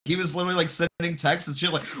he was literally like sending texts and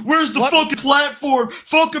shit like, "Where's the fucking platform?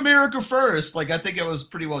 Fuck America first!" Like I think it was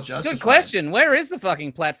pretty well justified. Good question. Where is the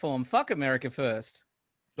fucking platform? Fuck America first.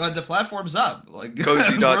 The platform's up. Like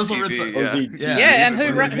Cozy.tv. Yeah, and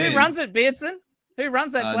who runs it, Beardson? Who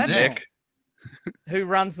runs that platform? Nick. Who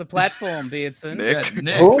runs the platform, Beardson? Nick. Yeah,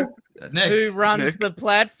 Nick. Who? Nick. Who runs the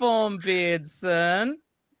platform, Beardson?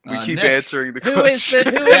 We keep Nick. answering the question. Who is the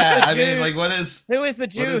Jew? I mean, like, what is? Who is the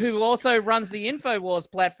Jew who also runs the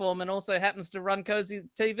InfoWars platform and also happens to run Cozy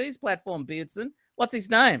TV's platform, Beardson? What's his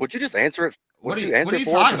name? Would you just answer it? What are you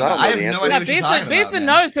talking about? I have no idea what you're talking about. Beardson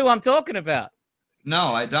knows who I'm talking about.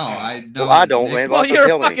 No, I don't. I know. Well, I don't, man. Well, you're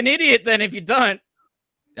a fucking idiot then if you don't.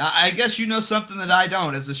 I guess you know something that I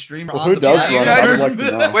don't as a streamer. Well, who does run? I would like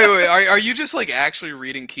to know. Wait. Are you just like actually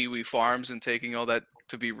reading Kiwi Farms and taking all that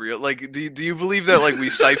to be real? Like, do you believe that like we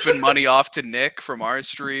siphon money off to Nick from our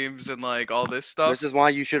streams and like all this stuff? This is why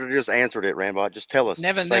you should have just answered it, Rambot. Just tell us.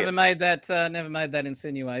 Never made that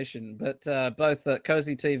insinuation. But both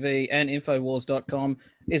Cozy TV and Infowars.com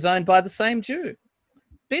is owned by the same Jew.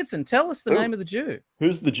 Beardson, tell us the name of the Jew.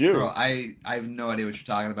 Who's the Jew? Bro, I have no idea what you're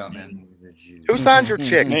talking about, man. Who signed your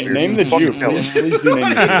check? Name the Jew. Please do name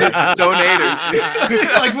the Jew.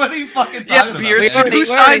 Donators. Like, what are you fucking talking about? Beardson, who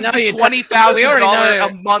signs the $20,000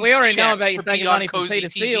 a month? We already know about you taking money from Cozy Peter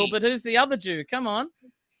TV. Thiel, but who's the other Jew? Come on.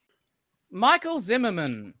 Michael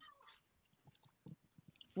Zimmerman.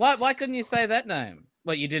 Why couldn't you say that name?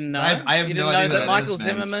 Well, you didn't know. I have you no didn't idea know that that Michael is,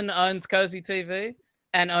 man. Zimmerman owns Cozy TV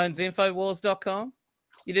and owns Infowars.com?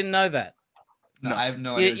 You didn't know that? No, I have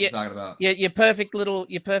no idea what you're talking about. Yeah, your perfect little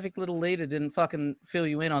leader didn't fucking fill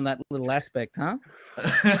you in on that little aspect, huh?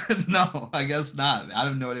 No, I guess not. I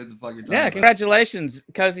have no idea what the fuck you're talking Yeah, about. congratulations.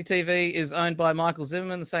 Cozy TV is owned by Michael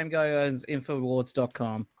Zimmerman, the same guy who owns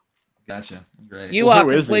Infowars.com. Gotcha. Great. You are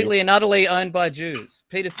completely and utterly owned by Jews.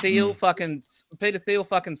 Peter Thiel fucking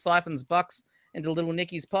siphons bucks into little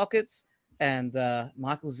Nicky's pockets, and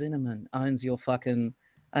Michael Zimmerman owns your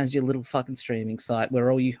little fucking streaming site where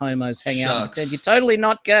all you homos hang out and pretend you're totally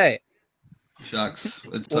not gay. Shucks.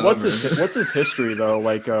 Well, what's his history though?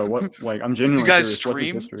 Like I'm genuinely You guys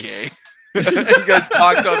curious. stream gay. You guys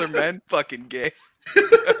talk to other men, fucking gay.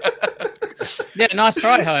 Yeah, nice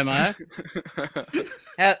try, homo.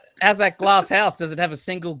 How's that glass house? Does it have a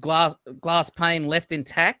single glass pane left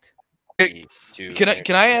intact?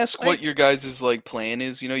 Can I ask what your guys' like plan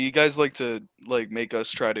is? You know, you guys like to like make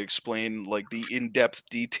us try to explain like the in-depth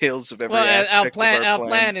details of every aspect of our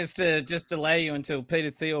plan is to just delay you until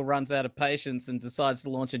Peter Thiel runs out of patience and decides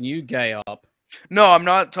to launch a new gay op. No, I'm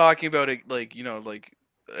not talking about it like, you know, like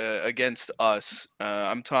against us.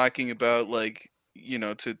 I'm talking about like, you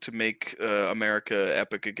know, to make America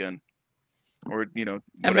epic again, or you know,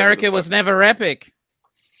 America was never epic.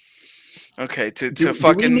 Okay, to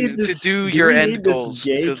do your end goals.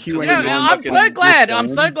 I'm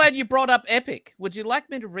so glad you brought up Epik. Would you like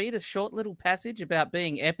me to read a short little passage about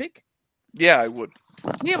being epic? Yeah, I would.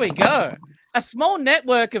 Here we go. A small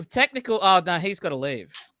network of technical... Oh, no, he's got to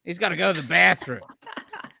leave. He's got to go to the bathroom.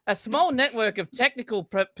 A small network of technical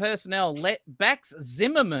personnel backs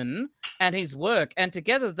Zimmerman and his work, and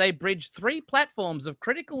together they bridge 3 platforms of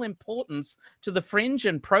critical importance to the fringe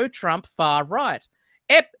and pro-Trump far right.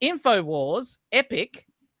 InfoWars, Epik,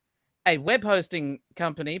 a web hosting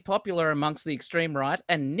company popular amongst the extreme right,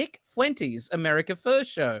 and Nick Fuentes' America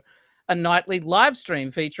First Show, a nightly live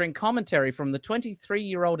stream featuring commentary from the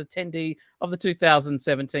 23-year-old attendee of the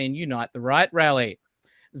 2017 Unite the Right rally.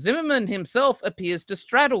 Zimmerman himself appears to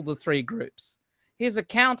straddle the 3 groups. His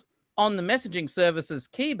account on the messaging service's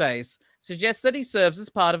Keybase suggests that he serves as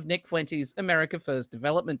part of Nick Fuentes' America First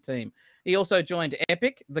development team. He also joined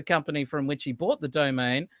Epik, the company from which he bought the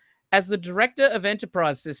domain, as the Director of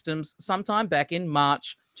Enterprise Systems sometime back in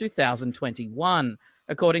March 2021,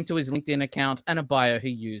 according to his LinkedIn account and a bio he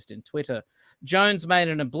used in Twitter. Jones made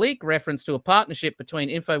an oblique reference to a partnership between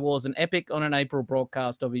InfoWars and Epik on an April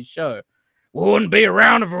broadcast of his show. "We wouldn't be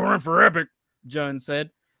around if it weren't for Epik," Jones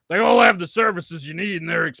said. "They all have the services you need and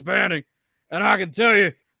they're expanding. And I can tell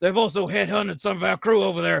you, they've also headhunted some of our crew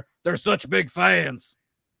over there. They're such big fans."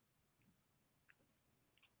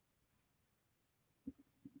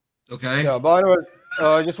 Okay. Yeah, by the way,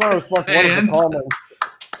 I just want to respond to one of the comments.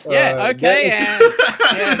 Yeah, okay, and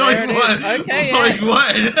yeah, there it is. Okay, like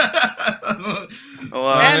what?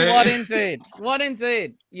 And what indeed? What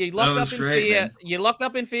indeed? You locked up in fear. Man. You locked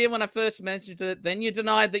up in fear when I first mentioned it. Then you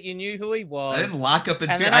denied that you knew who he was. I didn't lock up in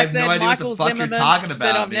And fear. then I have no idea Michael what the fuck Zimmerman you're talking said,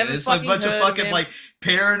 about, "I've man. never It's a bunch of heard of fucking him." like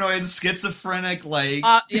paranoid, schizophrenic, like.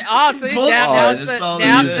 See, straight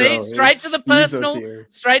to the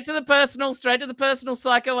personal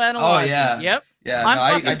psychoanalyzing. Oh yeah. Yep. Yeah, I'm no,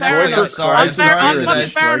 I fucking definitely paranoid. sorry. I'm, I'm sorry I'm that fucking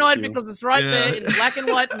it's- paranoid you. because it's right Yeah. there in black and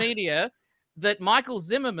white media that Michael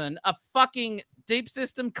Zimmerman, a fucking deep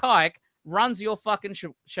system kike, runs your fucking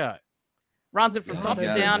show. Runs it from God top to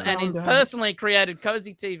damn down, it. and he personally created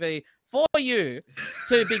Cozy TV for you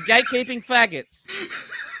to be gatekeeping faggots.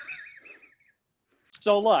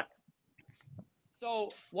 So look. So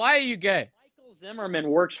Why are you gay? Michael Zimmerman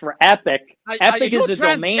works for Epik. Are Epik you is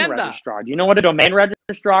a domain transgender? registrar. Do you know what a domain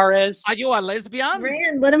registrar is? Are you a lesbian?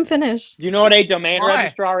 Rand, let him finish. Do you know what a domain Why?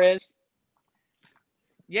 registrar is?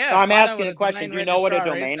 Yeah, So I'm I know asking what a question. domain Do you know what a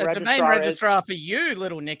registrar is. domain A registrar domain is? registrar for you,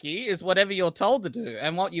 little Nicky, is whatever you're told to do.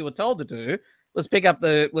 And what you were told to do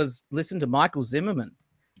was listen to Michael Zimmerman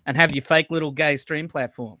and have your fake little gay stream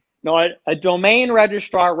platform. No, a domain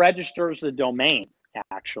registrar registers the domain,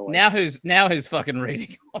 actually. Now who's fucking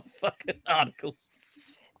reading off fucking articles?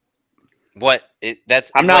 What? That's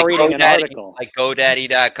I'm it's not like reading an GoDaddy, article. like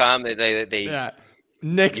GoDaddy.com. They Yeah.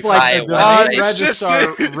 Nick's You like buy the it domain once. It's just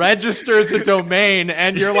registrar registers a domain,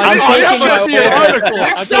 and you're like, I'm oh, that taking must my be an order. article. I'm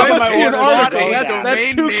That taking must my be an order. article. Go That's, down. that's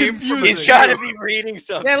Domain too name from confusing. he's got to be reading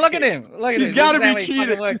something. Yeah, look at him. Look at him. He's got to This is how be he fucking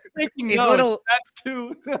cheated. works. He's taking He's notes. little- That's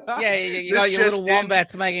too. Yeah, you This got your just little in.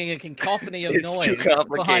 wombats making a cacophony of It's too noise complicated.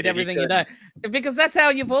 behind He everything you know. Because that's how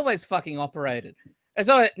you've always fucking operated. And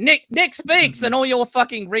so Nick speaks, and all your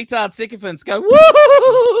fucking retard sycophants go,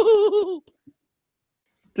 woo!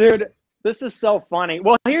 Dude, this is so funny.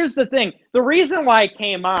 Well, here's the thing. The reason why I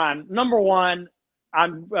came on, number one,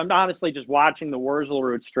 I'm honestly just watching the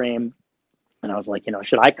Wurzelroot stream, and I was like,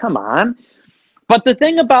 should I come on? But the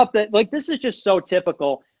thing about this is just so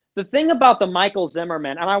typical. The thing about the Michael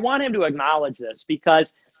Zimmerman, and I want him to acknowledge this,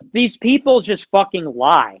 because these people just fucking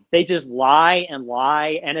lie. They just lie,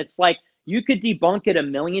 and it's like you could debunk it a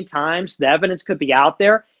million times. The evidence could be out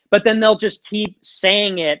there, but then they'll just keep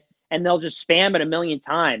saying it, and they'll just spam it a million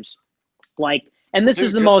times. And this Dude,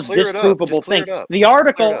 is the just most clear it up. disprovable Just clear thing. it up. The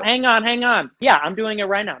article, Clear it up. hang on. Yeah, I'm doing it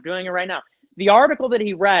right now. The article that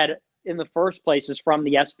he read in the first place is from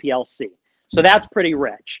the SPLC. So that's pretty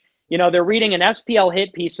rich. They're reading an SPL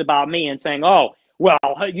hit piece about me and saying, oh, well,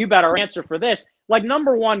 you better answer for this.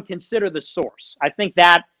 Number one, consider the source. I think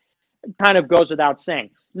that kind of goes without saying.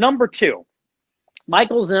 Number two,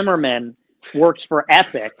 Michael Zimmerman works for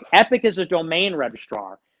Epik. Epik is a domain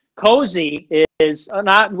registrar. Cozy is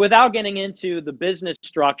not, without getting into the business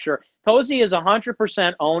structure, Cozy is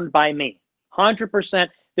 100% owned by me. 100%.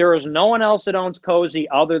 There is no one else that owns Cozy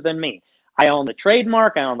other than me. I own the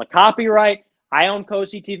trademark. I own the copyright. I own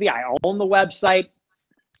Cozy TV. I own the website.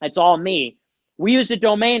 It's all me. We use a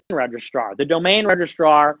domain registrar. The domain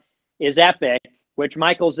registrar is Epik, which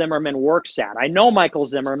Michael Zimmerman works at. I know Michael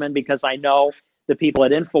Zimmerman because I know the people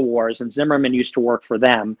at InfoWars, and Zimmerman used to work for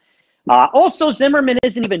them. Also, Zimmerman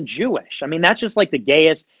isn't even Jewish. I mean, that's just like the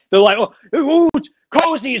gayest. They're like, oh,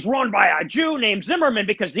 Cozy is run by a Jew named Zimmerman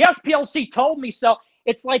because the SPLC told me so.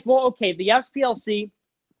 It's like, well, okay, the SPLC,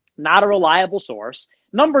 not a reliable source.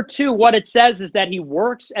 Number two, what it says is that he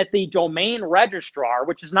works at the domain registrar,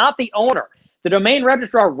 which is not the owner. The domain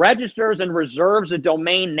registrar registers and reserves a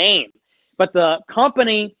domain name. But the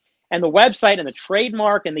company and the website and the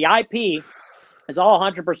trademark and the IP is all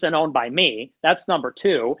 100% owned by me. That's number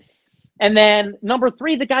two. And then number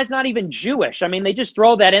three, the guy's not even Jewish. I mean, they just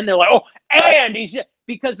throw that in there like, oh, and he's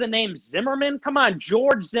because the name Zimmerman. Come on,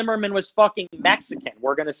 George Zimmerman was fucking Mexican.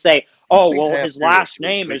 We're going to say, oh, well, his last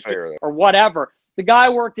name is or whatever. The guy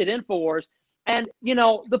worked at InfoWars. And,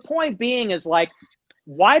 the point being is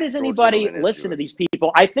why does anybody listen to these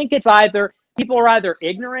people? I think it's either people are either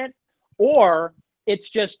ignorant or it's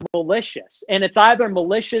just malicious. And it's either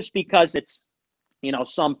malicious because it's,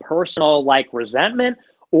 some personal resentment,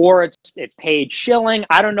 or it's paid shilling.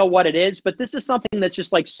 I don't know what it is, but this is something that's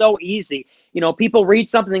just so easy. People read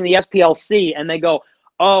something in the SPLC and they go,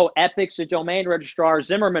 oh, Epik's a domain registrar.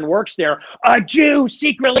 Zimmerman works there. A Jew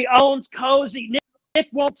secretly owns Cozy. Nick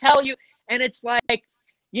won't tell you. And it's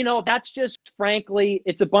that's just, frankly,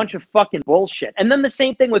 it's a bunch of fucking bullshit. And then the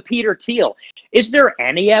same thing with Peter Thiel. Is there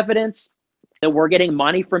any evidence that we're getting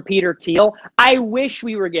money from Peter Thiel? I wish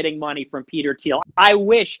we were getting money from Peter Thiel. I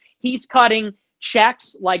wish. He's cutting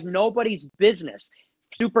checks like nobody's business.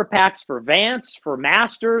 Super PACs for Vance, for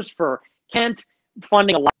Masters, for Kent,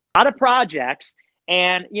 funding a lot of projects.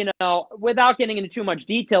 And, without getting into too much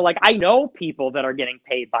detail, I know people that are getting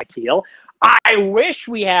paid by Thiel. I wish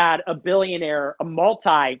we had a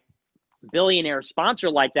multi-billionaire sponsor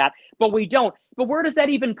like that, but we don't. But where does that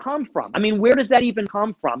even come from? I mean, where does that even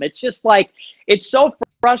come from? It's just it's so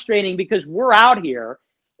frustrating because we're out here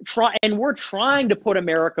we're trying to put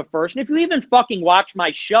America first. And if you even fucking watch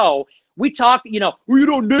my show, we talk, you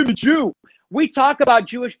don't name a Jew. We talk about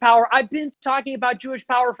Jewish power. I've been talking about Jewish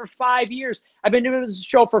power for 5 years. I've been doing this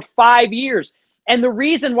show for 5 years. And the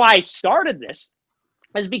reason why I started this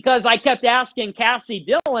is because I kept asking Cassie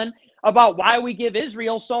Dillon about why we give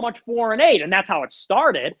Israel so much foreign aid, and that's how it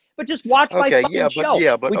started. But just watch my fucking show.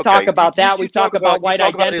 We talk about that. We talk about white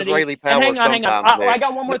identity. Israeli power hang on. I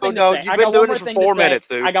got one more thing to say. You've been doing this for 4 minutes,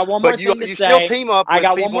 dude. I got one more thing to say. You still team up with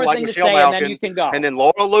people like Michelle Malkin, and then you can go. And then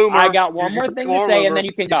Laura Loomer. I got one more thing to say, and then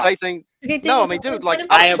you can go. Say things. No, I mean, dude, like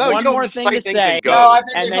I have one more thing to say,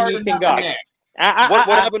 and then you can go. What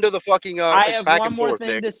happened to the fucking I have back one and more forth, thing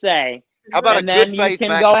Nick? to say. How about and a then good you faith can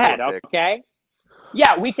back go and ahead, forth, Nick? okay?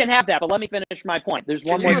 Yeah, we can have that, but let me finish my point. There's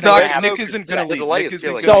one more He's thing. not. Nick isn't going to leave. Nick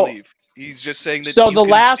isn't going to leave. He's just saying that. So you the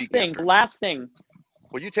can last speak thing,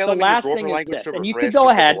 Will you tell the me your last Groyper thing is language this, to and you refresh can go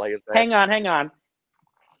because the ahead. delay is bad?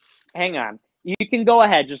 Hang on. You can go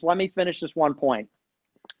ahead. Just let me finish this one point,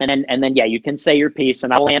 and then yeah, you can say your piece,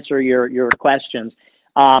 and I'll answer your questions.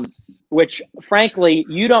 Which frankly,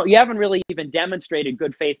 you haven't really even demonstrated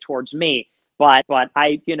good faith towards me, but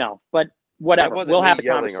whatever. We'll have a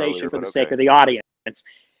conversation for the sake of the audience.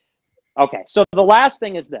 Okay, so the last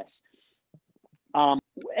thing is this. And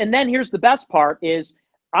then here's the best part is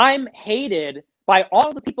I'm hated by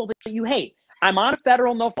all the people that you hate. I'm on a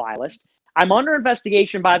federal no-fly list. I'm under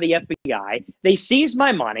investigation by the FBI. They seized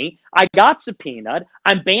my money. I got subpoenaed.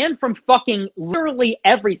 I'm banned from fucking literally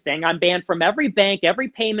everything. I'm banned from every bank, every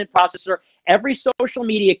payment processor, every social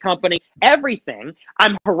media company, everything.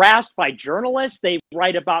 I'm harassed by journalists. They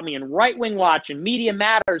write about me in Right Wing Watch and Media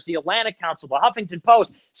Matters, the Atlantic Council, the Huffington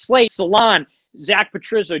Post, Slate, Salon, Zach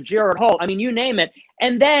Patrizio, Jared Holt. I mean, you name it.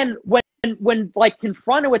 And then when like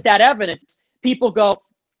confronted with that evidence, people go,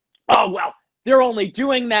 oh, well, they're only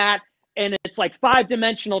doing that. And it's like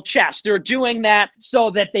 5-dimensional chess. They're doing that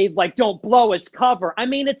so that they like don't blow his cover. I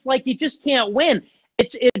mean, it's like you just can't win.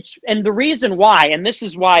 And the reason why, and this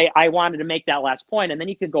is why I wanted to make that last point, and then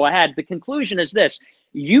you can go ahead. The conclusion is this: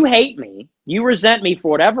 you hate me, you resent me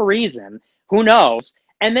for whatever reason, who knows,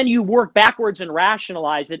 and then you work backwards and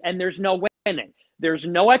rationalize it, and there's no winning. There's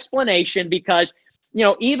no explanation because,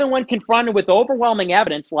 even when confronted with overwhelming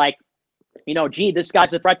evidence, like, gee, this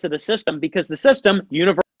guy's a threat to the system because the system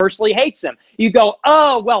universally hates him. You go,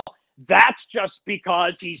 oh, well, that's just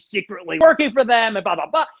because he's secretly working for them and blah, blah,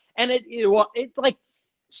 blah. And it's like,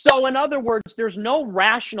 so in other words, there's no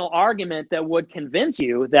rational argument that would convince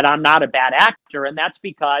you that I'm not a bad actor. And that's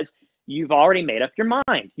because you've already made up your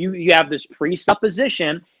mind. You have this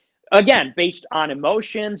presupposition, again, based on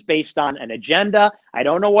emotions, based on an agenda. I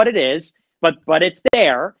don't know what it is, but it's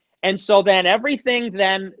there. And so then everything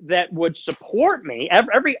then that would support me,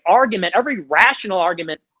 every argument, every rational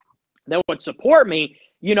argument that would support me,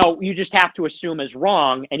 you just have to assume is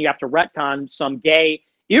wrong, and you have to retcon some gay,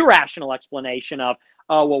 irrational explanation of,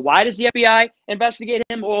 oh, well, why does the FBI investigate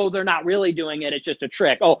him? Oh, they're not really doing it. It's just a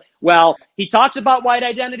trick. Oh, well, he talks about white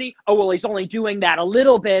identity. Oh, well, he's only doing that a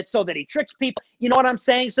little bit so that he tricks people. You know what I'm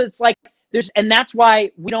saying? So it's like and that's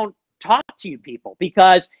why we don't talk to you people,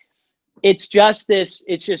 because it's just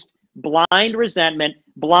blind resentment,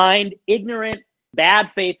 blind, ignorant,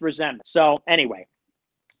 bad faith resentment. So anyway,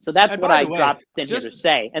 that's what I dropped in here to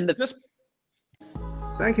say. And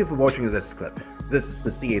Thank you for watching this clip. This is the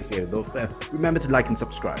CACA Loaf. Remember to like and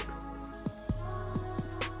subscribe.